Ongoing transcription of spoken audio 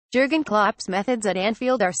Jurgen Klopp's methods at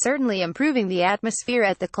Anfield are certainly improving the atmosphere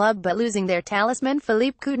at the club, but losing their talisman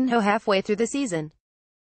Philippe Coutinho halfway through the season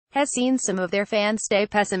has seen some of their fans stay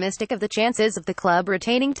pessimistic of the chances of the club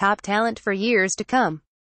retaining top talent for years to come.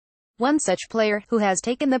 One such player, who has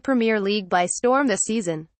taken the Premier League by storm this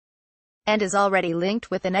season and is already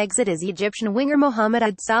linked with an exit, is Egyptian winger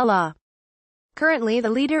Mohamed Salah. Currently the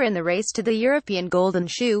leader in the race to the European Golden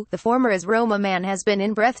Shoe, the former AS Roma man has been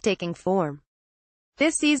in breathtaking form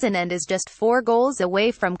this season and is just 4 goals away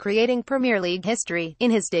from creating Premier League history in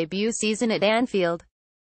his debut season at Anfield.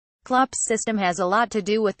 Klopp's system has a lot to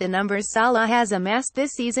do with the numbers Salah has amassed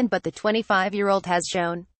this season, but the 25-year-old has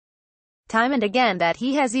shown time and again that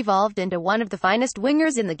he has evolved into one of the finest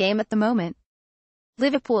wingers in the game at the moment.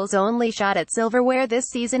 Liverpool's only shot at silverware this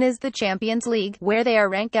season is the Champions League, where they are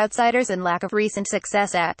rank outsiders and lack of recent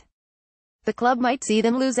success at. The club might see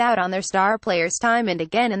them lose out on their star players time and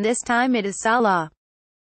again, and this time it is Salah.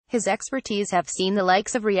 His expertise have seen the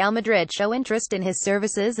likes of Real Madrid show interest in his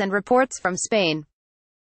services, and reports from Spain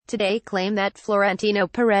today claim that Florentino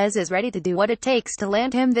Perez is ready to do what it takes to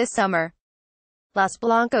land him this summer. Los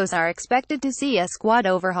Blancos are expected to see a squad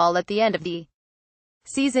overhaul at the end of the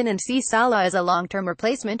season and see Salah as a long-term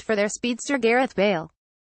replacement for their speedster Gareth Bale.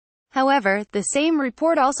 However, the same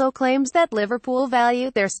report also claims that Liverpool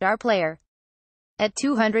value their star player at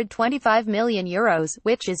 €225 million,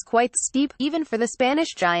 which is quite steep, even for the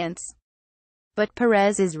Spanish giants. But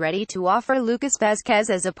Perez is ready to offer Lucas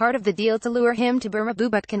Vazquez as a part of the deal to lure him to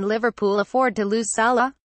Bernabeu. But can Liverpool afford to lose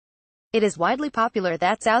Salah? It is widely popular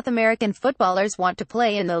that South American footballers want to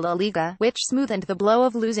play in the La Liga, which smoothened the blow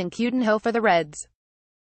of losing Coutinho for the Reds.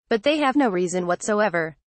 But they have no reason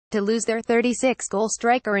whatsoever to lose their 36-goal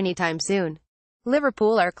striker anytime soon.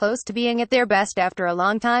 Liverpool are close to being at their best after a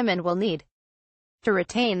long time and will need to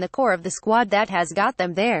retain the core of the squad that has got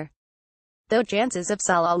them there. Though chances of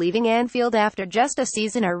Salah leaving Anfield after just a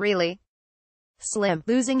season are really slim,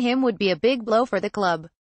 losing him would be a big blow for the club.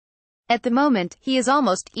 At the moment, he is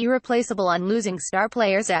almost irreplaceable, and losing star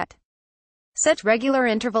players at such regular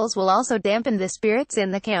intervals will also dampen the spirits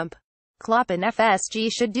in the camp. Klopp and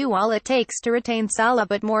FSG should do all it takes to retain Salah,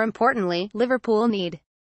 but more importantly, Liverpool need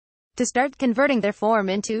to start converting their form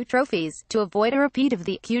into trophies to avoid a repeat of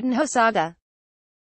the Coutinho saga.